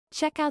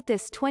Check out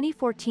this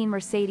 2014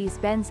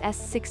 Mercedes-Benz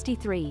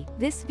S63.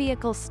 This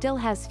vehicle still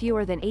has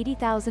fewer than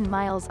 80,000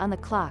 miles on the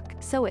clock,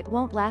 so it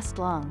won't last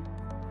long.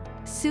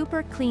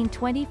 Super clean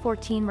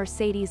 2014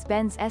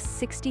 Mercedes-Benz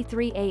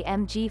S63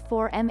 AMG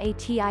 4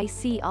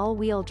 MATIC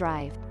all-wheel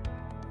drive.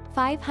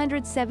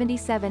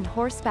 577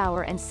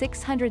 horsepower and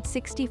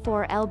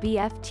 664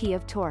 lb-ft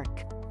of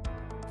torque.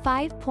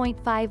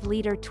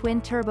 5.5-liter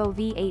twin-turbo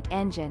V8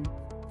 engine.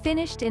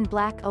 Finished in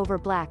black over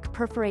black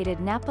perforated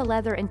Nappa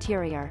leather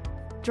interior.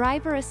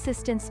 Driver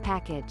assistance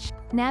package.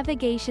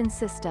 Navigation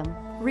system.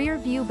 Rear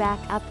view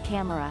backup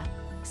camera.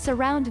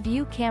 Surround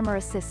view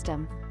camera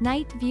system.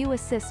 Night view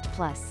assist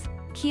plus.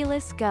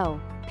 Keyless go.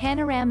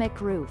 Panoramic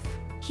roof.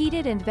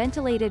 Heated and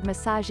ventilated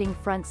massaging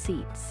front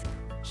seats.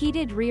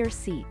 Heated rear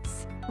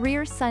seats.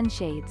 Rear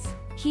sunshades.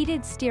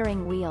 Heated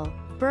steering wheel.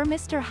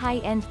 Burmester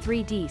high-end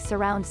 3D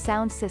surround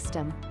sound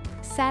system.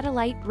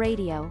 Satellite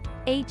radio.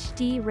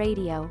 HD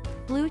radio.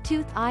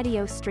 Bluetooth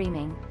audio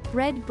streaming.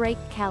 Red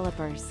brake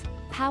calipers.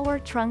 Power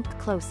trunk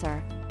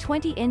closer.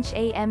 20-inch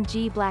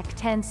AMG black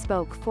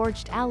 10-spoke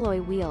forged alloy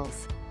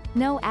wheels.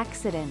 No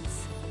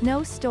accidents.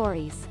 No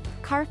stories.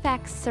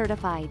 Carfax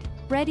certified.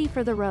 Ready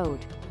for the road.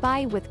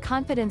 Buy with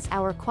confidence.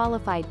 Our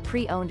qualified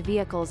pre-owned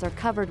vehicles are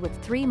covered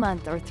with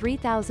 3-month or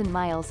 3,000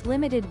 miles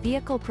limited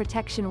vehicle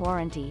protection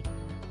warranty.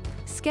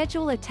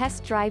 Schedule a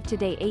test drive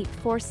today.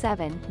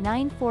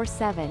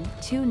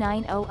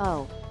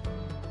 847-947-2900.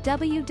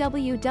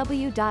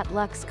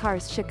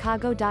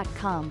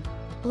 www.luxcarschicago.com.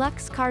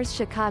 Lux Cars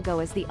Chicago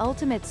is the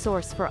ultimate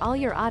source for all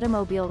your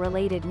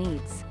automobile-related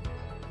needs.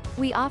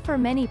 We offer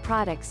many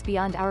products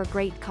beyond our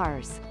great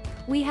cars.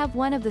 We have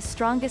one of the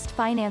strongest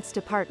finance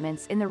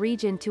departments in the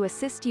region to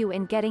assist you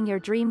in getting your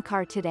dream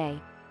car today.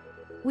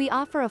 We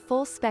offer a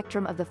full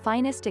spectrum of the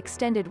finest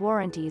extended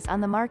warranties on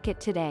the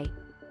market today.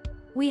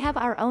 We have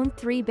our own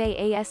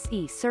 3-bay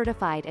ASE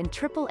certified and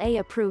AAA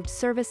approved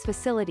service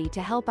facility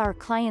to help our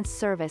clients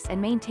service and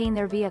maintain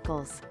their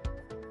vehicles.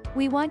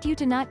 We want you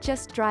to not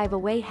just drive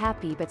away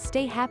happy but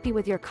stay happy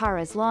with your car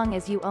as long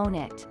as you own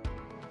it.